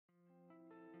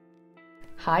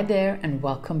Hi there and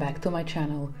welcome back to my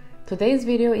channel. Today's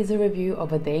video is a review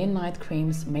of a day and night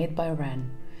creams made by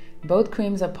Ren. Both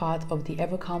creams are part of the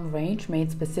Evercalm range made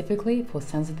specifically for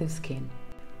sensitive skin.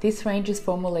 This range is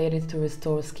formulated to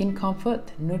restore skin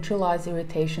comfort, neutralize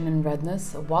irritation and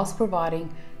redness, whilst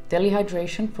providing daily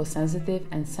hydration for sensitive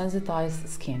and sensitized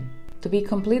skin. To be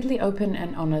completely open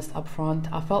and honest up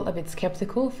front, I felt a bit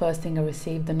skeptical first thing I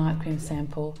received the night cream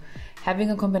sample.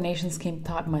 Having a combination skin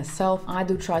type myself, I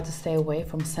do try to stay away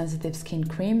from sensitive skin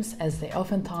creams as they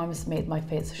oftentimes made my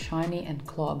face shiny and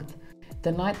clogged.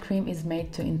 The night cream is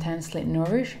made to intensely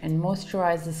nourish and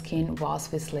moisturize the skin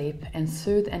whilst we sleep and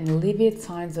soothe and alleviate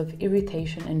signs of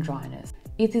irritation and dryness.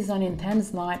 It is an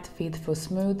intense night fit for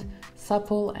smooth,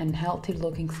 supple and healthy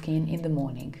looking skin in the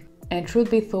morning. And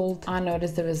truth be told, I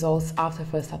noticed the results after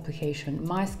first application.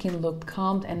 My skin looked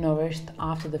calmed and nourished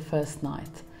after the first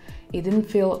night. It didn't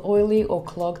feel oily or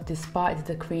clogged despite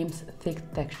the cream's thick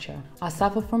texture. I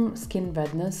suffer from skin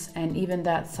redness and even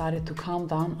that started to calm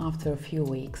down after a few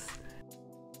weeks.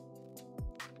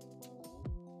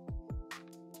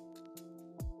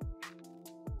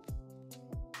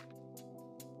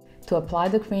 To apply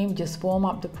the cream, just warm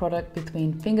up the product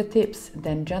between fingertips,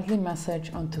 then gently massage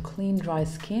onto clean, dry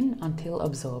skin until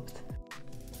absorbed.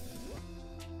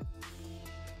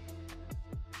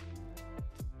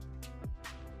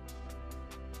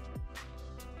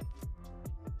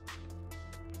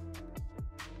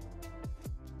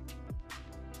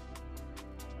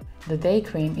 The day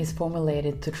cream is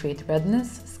formulated to treat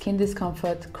redness, skin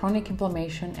discomfort, chronic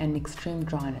inflammation and extreme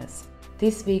dryness.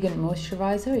 This vegan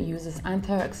moisturizer uses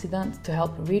antioxidants to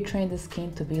help retrain the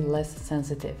skin to be less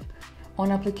sensitive. On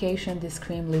application, this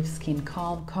cream leaves skin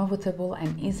calm, comfortable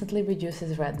and instantly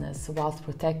reduces redness whilst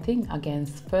protecting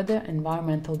against further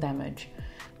environmental damage.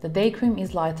 The day cream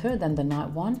is lighter than the night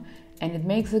one and it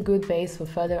makes a good base for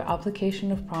further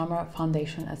application of primer,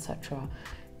 foundation, etc.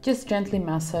 Just gently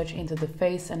massage into the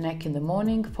face and neck in the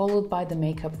morning, followed by the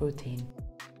makeup routine.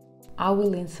 I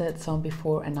will insert some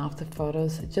before and after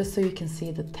photos just so you can see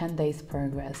the 10 days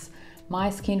progress. My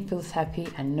skin feels happy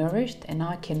and nourished and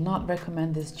I cannot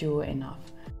recommend this duo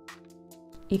enough.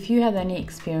 If you had any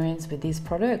experience with these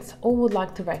products or would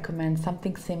like to recommend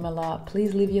something similar,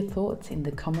 please leave your thoughts in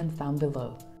the comments down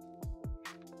below.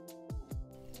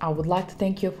 I would like to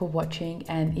thank you for watching,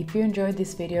 and if you enjoyed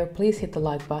this video, please hit the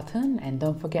like button and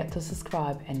don't forget to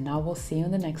subscribe, and now we'll see you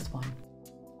in the next one.